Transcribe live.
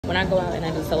when I go out and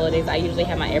I do solo days, I usually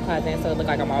have my AirPods in, so it looks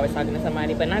like I'm always talking to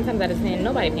somebody. But 9 times out of 10,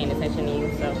 nobody paying attention to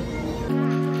you, so.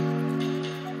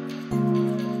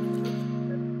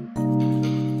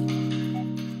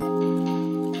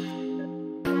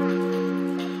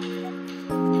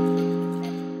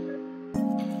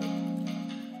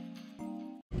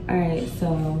 Alright,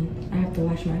 so I have to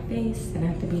wash my face and I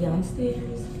have to be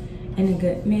downstairs in a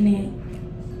good minute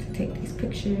to take these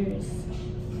pictures.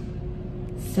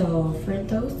 So for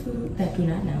those that do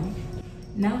not know,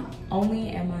 not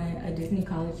only am I a Disney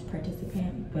College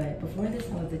participant, but before this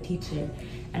I was a teacher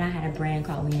and I had a brand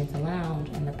called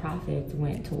leanintolounge, and the profits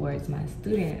went towards my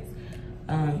students.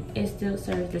 It still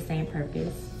serves the same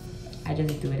purpose. I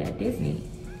just do it at Disney.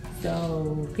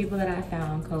 So people that I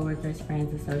found, coworkers,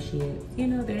 friends, associates, you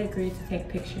know, they agreed to take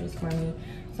pictures for me.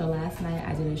 So last night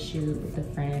I did a shoot with a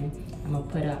friend. I'm gonna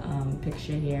put a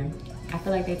picture here. I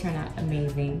feel like they turned out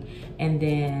amazing. And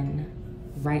then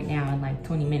right now in like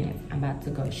 20 minutes, I'm about to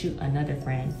go shoot another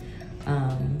friend.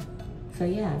 So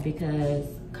yeah, because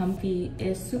comfy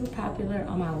is super popular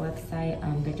on my website.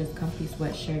 They're just comfy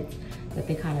sweatshirts that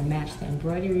they kind of match. The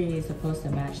embroidery is supposed to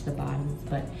match the bottoms,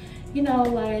 but you know,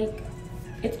 like,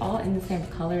 it's all in the same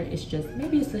color. It's just,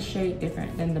 maybe it's a shade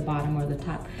different than the bottom or the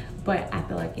top, but I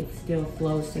feel like it still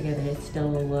flows together. It's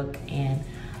still a look, and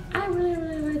I really,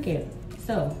 really like it.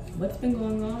 So what's been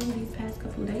going on these past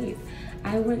couple of days?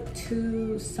 I went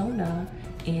to Sona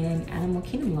in Animal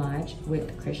Kingdom Lodge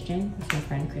with Christian. It's my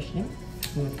friend Christian.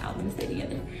 We went out in the city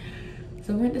together.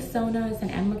 So we went to Sona. It's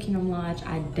an Animal Kingdom Lodge.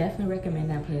 I definitely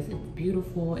recommend that place. It's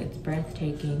beautiful. It's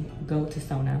breathtaking. Go to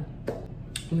Sona.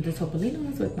 We went to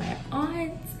Topolino's with my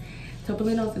aunt.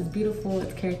 Topolino's is beautiful.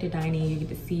 It's character dining. You get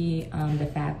to see the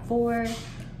Fab Four,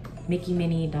 Mickey,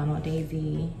 Minnie, Donald,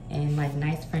 Daisy, and like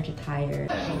nice French attire.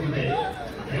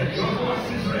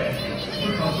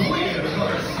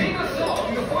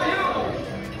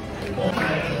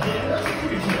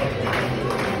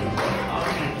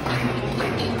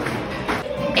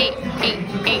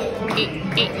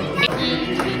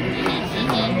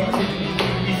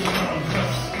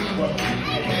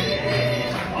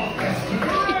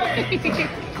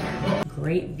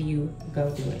 Great view, go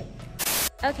do it.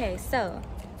 Okay, so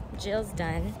Jill's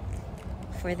done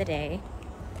for the day.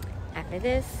 After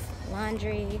this,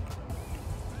 laundry,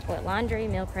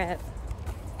 meal prep,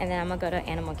 and then I'm gonna go to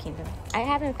Animal Kingdom. I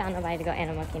haven't found nobody to go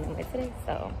Animal Kingdom with today,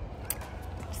 so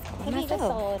just go by myself. It's a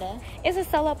solo day. It's a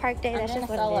solo park day. That's just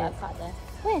what it is.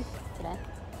 When? Today.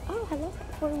 Oh, I love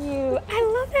that for you. I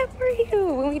love that for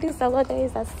you. When we do solo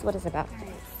days, that's what it's about. All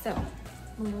right, so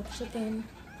a little chicken.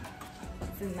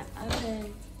 It's in the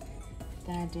oven.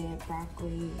 Then I did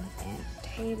broccoli and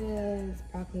potatoes.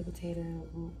 Broccoli, potato,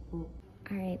 whoop, whoop.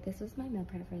 All right, this was my meal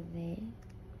prep for the day.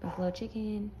 Buffalo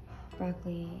chicken,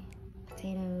 broccoli,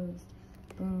 potatoes,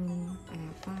 boom. I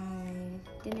got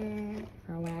 5 dinner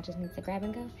for when I just need to grab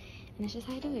and go. And that's just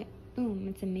how I do it. Boom,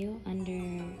 it's a meal under $20.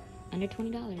 Ooh,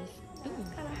 it's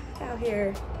kind of hot out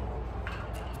here.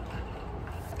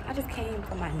 I just came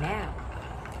from my nap.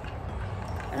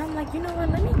 And I'm like, you know what,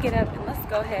 let me get up and let's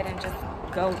go ahead and just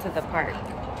go to the park.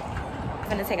 I'm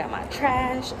gonna take out my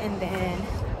trash and then,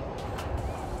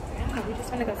 I don't know, we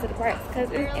just gonna go to the park. Because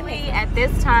really, at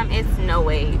this time, it's no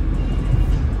way.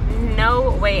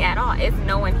 No way at all. It's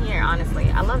no one here, honestly.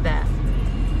 I love that.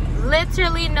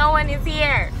 Literally no one is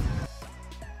here.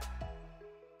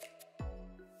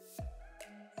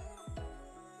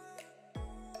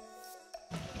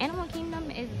 Animal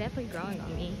Kingdom is definitely growing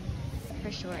on me.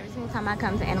 For sure. Every single time I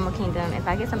come to Animal Kingdom, if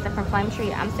I get something from Flame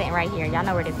Tree, I'm sitting right here. Y'all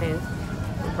know where this is.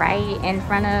 Right in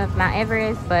front of Mount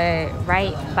Everest, but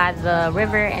right by the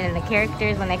river and the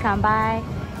characters when they come by.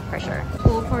 For sure.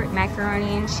 Pulled pork,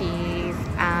 macaroni and cheese.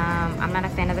 I'm not a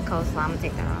fan of the coleslaw. I'm gonna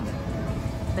take that off.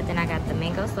 But then I got the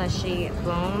mango slushy,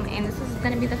 boom. And this is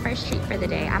gonna be the first treat for the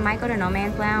day. I might go to No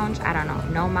Man's Lounge. I don't know.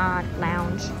 Nomad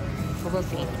Lounge. But we'll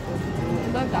see.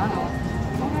 McDonald's.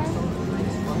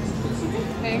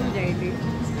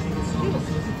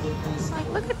 Like,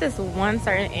 look at this one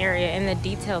certain area and the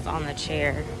details on the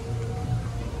chair.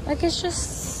 Like, it's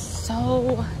just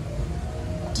so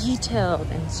detailed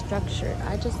and structured.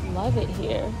 I just love it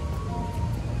here.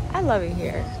 I love it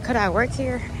here. Could I work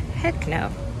here? Heck no.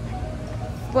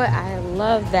 But I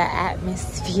love the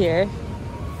atmosphere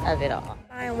of it all.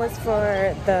 Mine was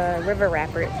for the river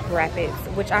rapids,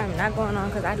 which I'm not going on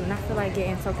because I do not feel like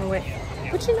getting soaking wet.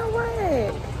 But you know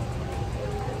what?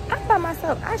 I'm by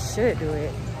myself. I should do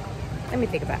it. Let me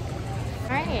think about it. All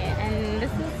right, and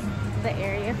this is the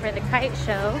area for the kite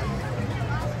show.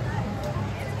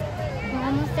 We're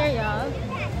almost there, y'all.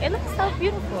 It looks so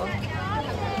beautiful.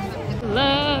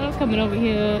 Love coming over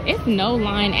here. It's no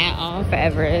line at all for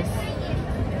Everest.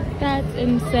 That's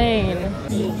insane.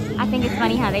 I think it's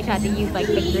funny how they tried to use like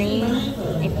the green.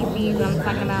 If you see what I'm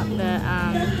talking about,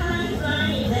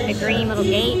 the green little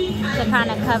gate to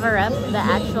kind of cover up the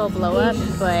actual blow up,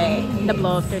 but the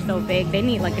blow ups are so big. They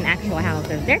need like an actual house.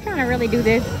 If they're trying to really do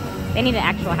this, they need an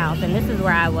actual house. And this is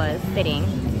where I was sitting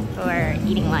for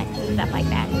eating lunch and stuff like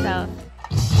that. So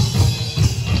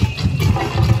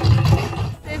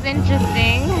this is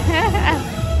interesting.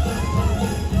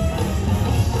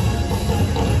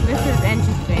 This is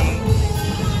interesting.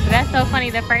 That's so funny.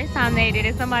 The first time they did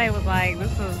it, somebody was like,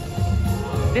 this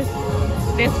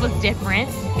was different.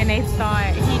 And they saw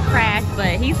it. He crashed,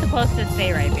 but he's supposed to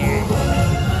stay right there.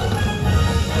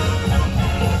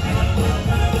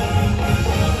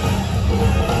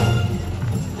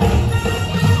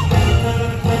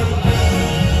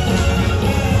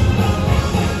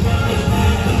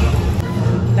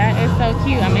 That is so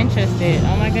cute. I'm interested.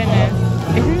 Oh my goodness.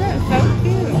 Isn't that so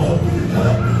cute?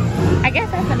 I guess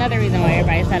that's another reason why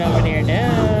everybody sat over there.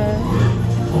 Duh.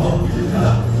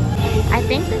 I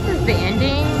think this is the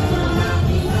ending.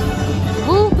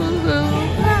 Woo hoo hoo.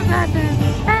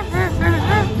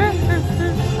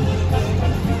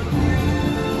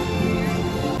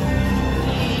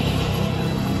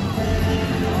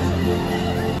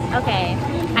 Okay,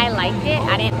 I liked it.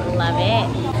 I didn't love it.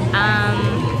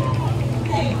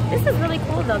 This is really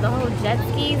cool though, the whole jet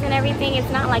skis and everything. It's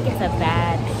not like it's a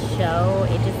bad show.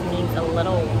 It just needs a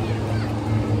little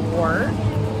work,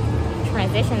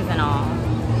 transitions and all.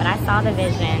 But I saw the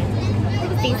vision. It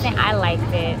was decent. I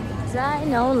liked it.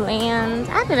 Dino Land.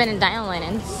 I haven't been in Dino Land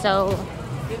in so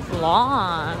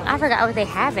long. I forgot what they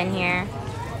have in here.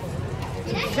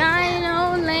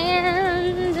 Dino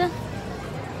Land.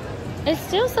 It's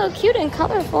still so cute and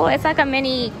colorful. It's like a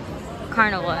mini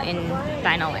carnival in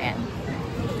Dino Land.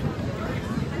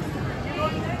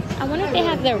 I wonder if they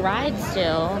have the ride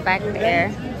still back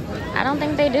there. I don't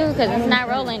think they do because it's not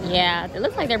rolling. Yeah, it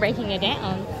looks like they're breaking it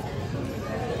down.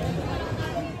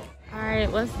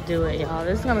 Alright, let's do it, y'all.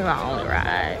 This is gonna be my only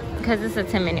ride because it's a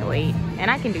 10-minute wait.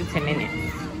 And I can do 10 minutes.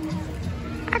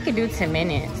 I can do 10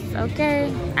 minutes,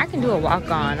 okay? I can do a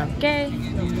walk-on, okay?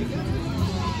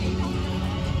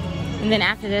 And then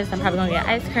after this, I'm probably gonna get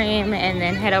ice cream and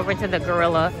then head over to the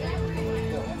Gorilla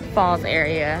Falls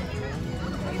area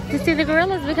to see the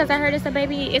gorillas because I heard it's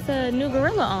a new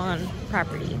gorilla on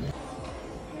property.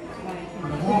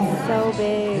 So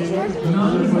big.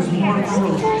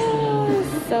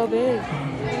 So big.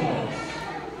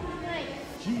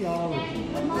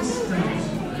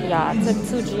 Yeah, I took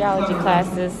 2 geology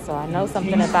classes, so I know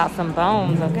something about some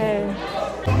bones, okay?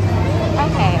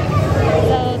 Okay,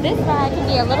 so this ride can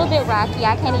be a little bit rocky,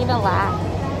 I can't even lie.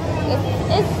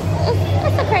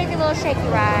 It's a crazy little shaky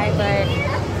ride, but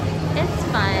it's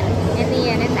fun. In the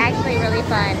end, it's actually really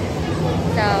fun.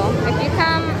 So if you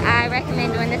come, I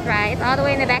recommend doing this ride. It's all the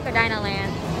way in the back of Dino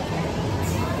Land.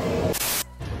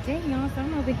 Okay, y'all, so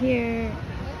I'm over here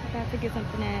about to get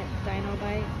something at Dino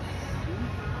Bites.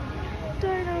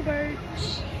 Dino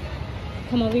Bites.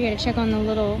 Come over here to check on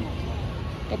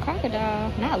the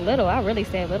crocodile. Not little, I really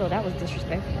said little. That was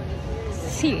disrespectful.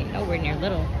 He ain't nowhere near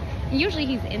little. Usually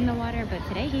he's in the water, but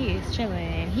today he is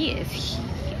chilling. He is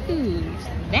huge.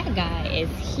 That guy is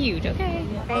huge, okay?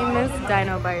 Famous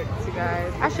Dino Bites, you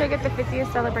guys. I should get the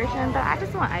 50th celebration, but I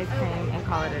just want ice cream and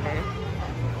call it a day.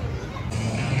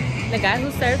 The guy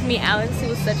who served me, Alex, he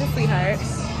was such a sweetheart.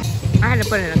 I had to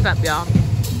put it in a cup, y'all.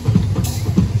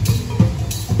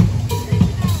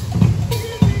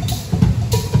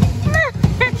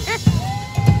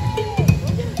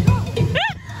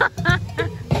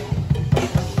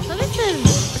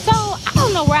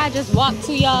 Where I just walked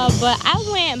to, y'all, but I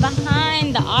went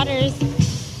behind the otters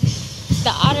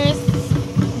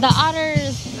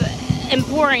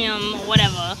emporium,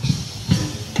 whatever,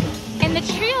 and the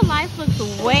tree of life looks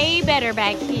way better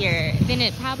back here than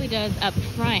it probably does up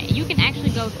front. You can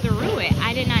actually go through it.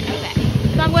 I did not know that,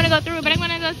 so I'm going to go through it, but I'm going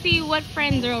to go see what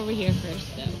friends are over here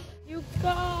first though. You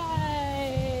guys,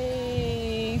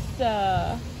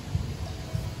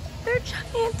 they're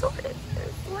giant tortoises.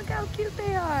 Look how cute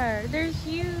they are. They're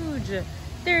huge.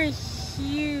 They're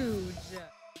huge.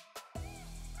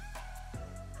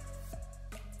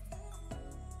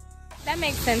 That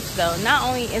makes sense though. Not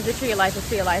only is the tree of life a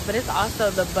tree of life, but it's also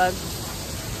the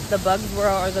Bugs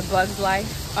World or the Bugs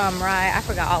Life ride. I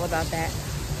forgot all about that.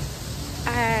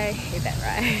 I hate that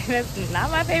ride. That's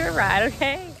not my favorite ride,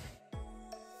 okay?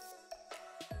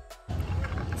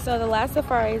 So the last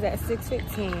safari is at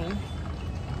 6:15.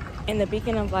 And the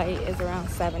beacon of light is around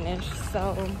 7-ish.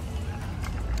 So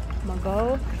I'm gonna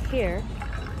go here,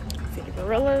 see the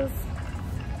gorillas,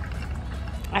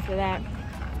 After that,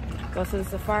 go to the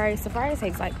safari. Safari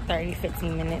takes like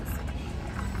 30-15 minutes.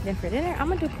 Then for dinner, I'm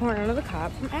gonna do corn on the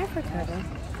cob from Africa.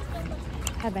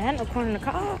 Haven't had no corn on the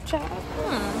cob, child.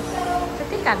 I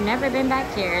think I've never been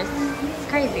back here. It's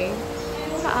crazy.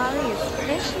 Look at all these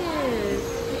fishes.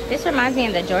 This reminds me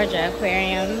of the Georgia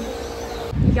Aquarium.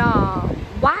 Y'all,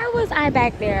 why was I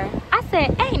back there? I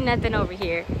said, ain't nothing over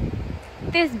here.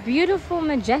 This beautiful,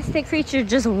 majestic creature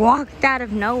just walked out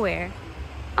of nowhere.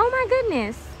 Oh my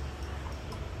goodness.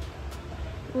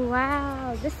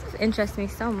 Wow, this interests me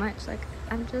so much. Like,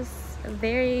 I'm just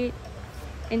very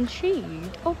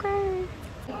intrigued. Okay.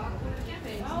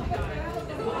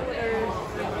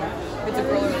 It's a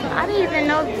gorilla. I didn't even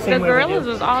know the gorillas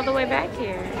was all the way back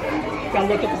here. Gotta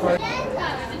look at the bird.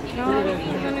 No,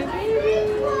 he's on his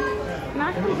baby.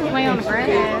 Not his way on the grass.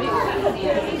 Ew.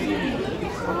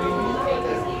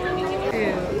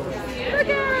 Look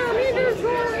at him. He just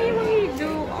going. What he do?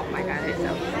 Oh my god, it's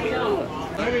so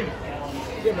cute.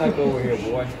 Get back over here,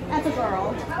 boy. That's a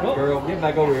girl. Girl, get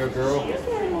back over here, girl.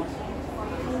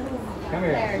 Come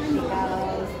here. There she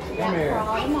goes. Come here.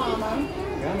 Frog mama.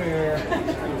 Come here.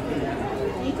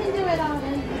 You can do it,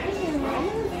 Alden.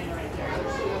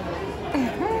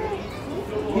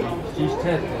 She's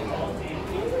testing.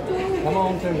 Come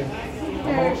on to me.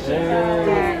 Come on.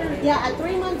 There. Yeah, at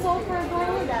 3 months old for a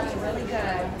girl, that's really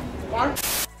good.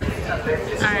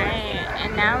 Alright,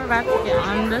 and now we're about to get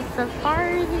on the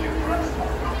safari.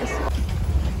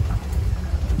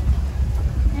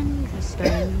 And the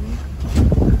stone.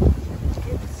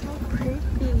 It's so pretty.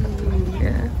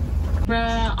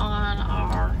 We're on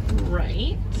our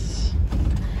right.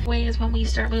 Way is when we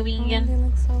start moving again. It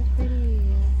looks so pretty.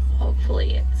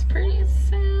 Hopefully it's pretty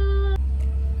soon.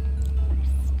 We're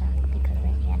stuck because the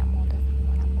animal doesn't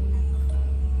want to move.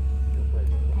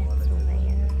 That's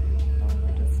rare. Oh,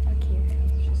 we're just stuck here.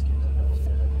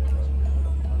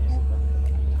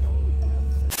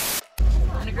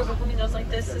 And a group of flamingos like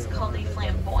this is called a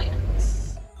flamboyant.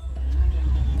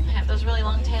 They have those really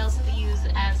long tails that they use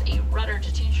as a rudder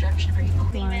to change direction for equal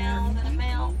females and a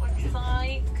male looks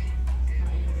like.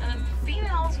 And the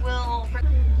females will.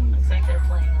 Looks like they're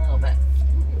playing a little bit.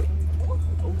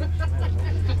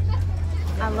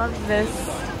 I love this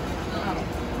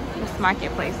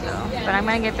marketplace though, but I'm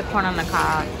gonna get the corn on the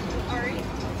cob.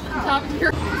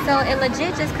 So it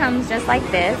legit just comes just like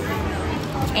this,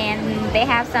 and they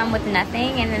have some with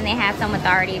nothing, and then they have some with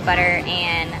already butter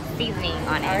and seasoning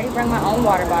on it. I already bring my own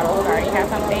water bottle. I already have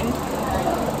something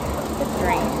to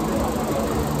drink.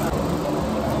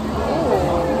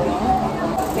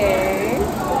 Ooh. Okay.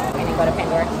 And then go to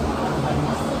Pandora.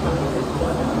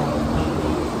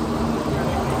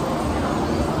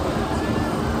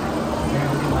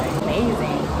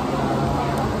 Amazing.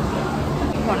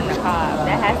 Corn on the cob.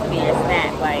 That has to be your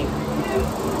snack, like.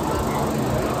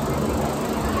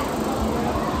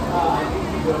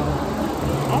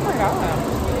 Oh my god.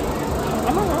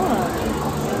 Oh my god.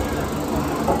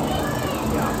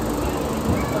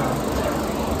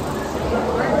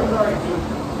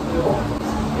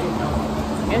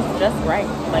 It's just right.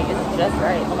 Like, it's just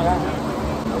right. Oh my god.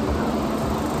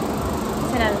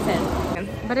 10 out of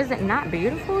 10. But is it not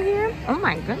beautiful here? Oh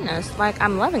my goodness. Like,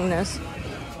 I'm loving this.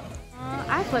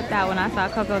 I flipped out when I saw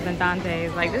Coco's and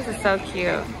Dante's. Like, this is so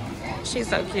cute. She's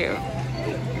so cute.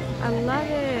 I love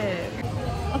it.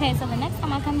 Okay, so the next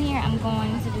time I come here, I'm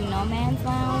going to do No Man's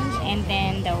Lounge and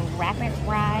then the Rapid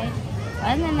Ride.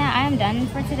 Other than that, I am done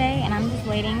for today, and I'm just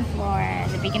waiting for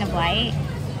the Beacon of Light.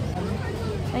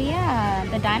 But yeah,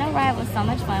 the dino ride was so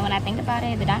much fun. When I think about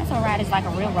it, the dinosaur ride is like a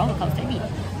real roller coaster. It be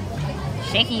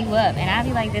shaking you up, and I'll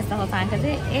be like this the whole time because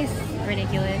it is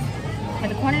ridiculous. But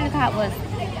the corn on the cob was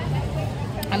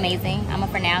amazing. I'm gonna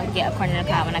for now get a corn on the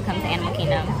cob when I come to Animal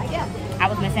Kingdom. I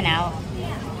was missing out.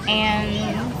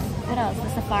 And what else? The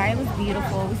safari was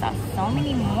beautiful. We saw so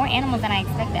many more animals than I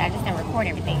expected. I just didn't record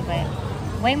everything, but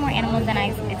way more animals than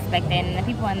I expected. And the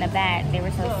people in the back, they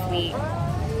were so sweet.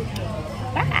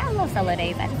 But I love solo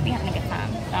days. I just be having a good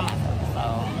time by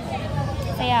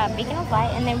myself. So yeah, Beacon of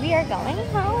Light, and then we are going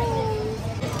home.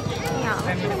 Yeah,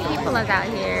 look how many people is out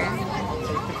here.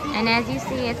 And as you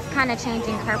see, it's kind of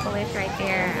changing purplish right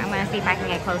there. I'm gonna see if I can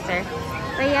get closer.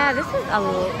 But yeah, this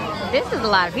is a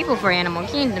lot of people for Animal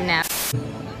Kingdom now.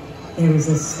 There is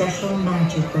a special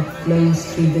magic that flows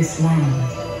through this land.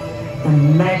 The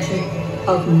magic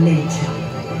of nature.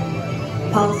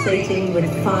 Pulsating with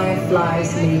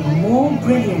fireflies made more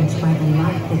brilliant by the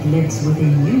light that lives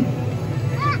within you.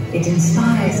 It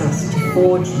inspires us to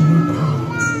forge new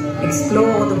paths,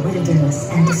 explore the wilderness,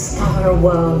 and discover a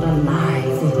world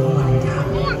alive with wonder.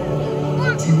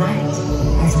 Tonight,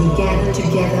 as we gather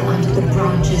together under the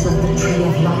branches of the tree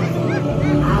of life,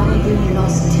 our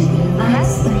luminosity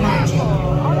unites the magic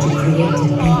to create a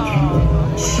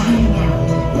beacon, shining out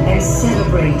and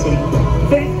celebrating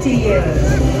 50 years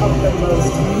of the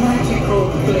most magical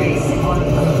place on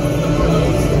earth.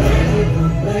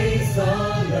 Place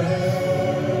on earth.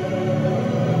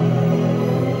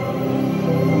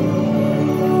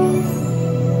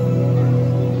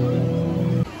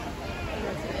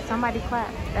 Somebody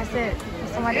clap. That's it.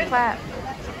 Somebody clap.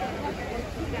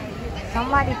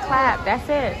 Somebody clap. That's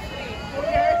it.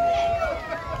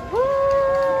 Woo!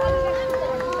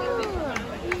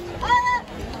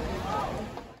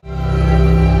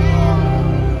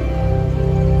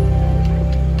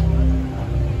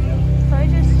 So it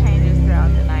just changes throughout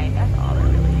the night. That's all it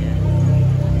really is.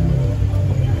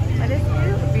 But it's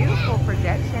beautiful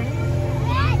projection.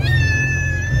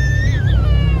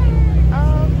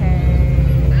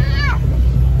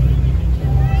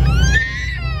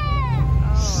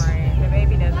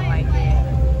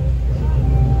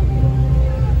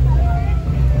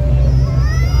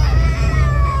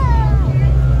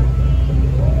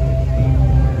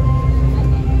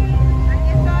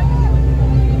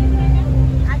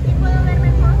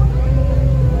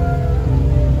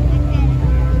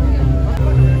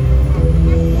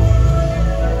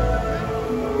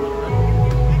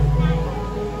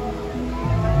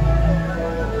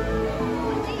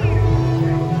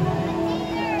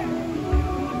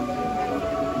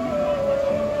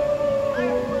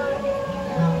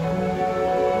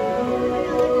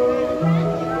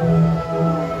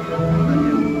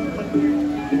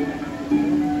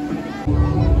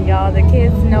 Y'all, the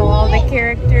kids know all the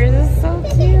characters. It's so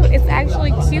cute. It's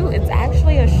actually cute. It's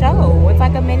actually a show. It's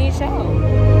like a mini show.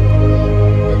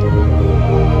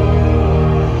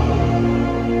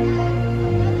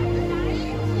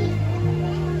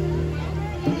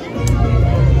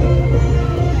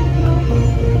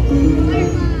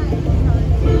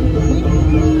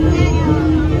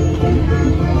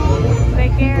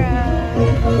 Take care of.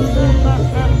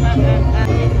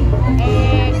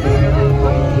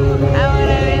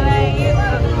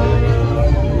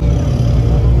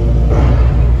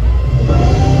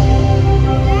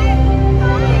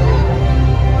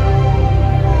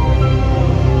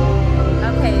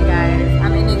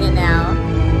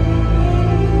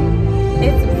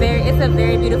 It's a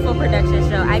very beautiful production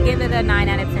show. I give it a 9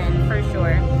 out of 10 for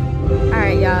sure. All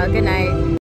right, y'all. Good night.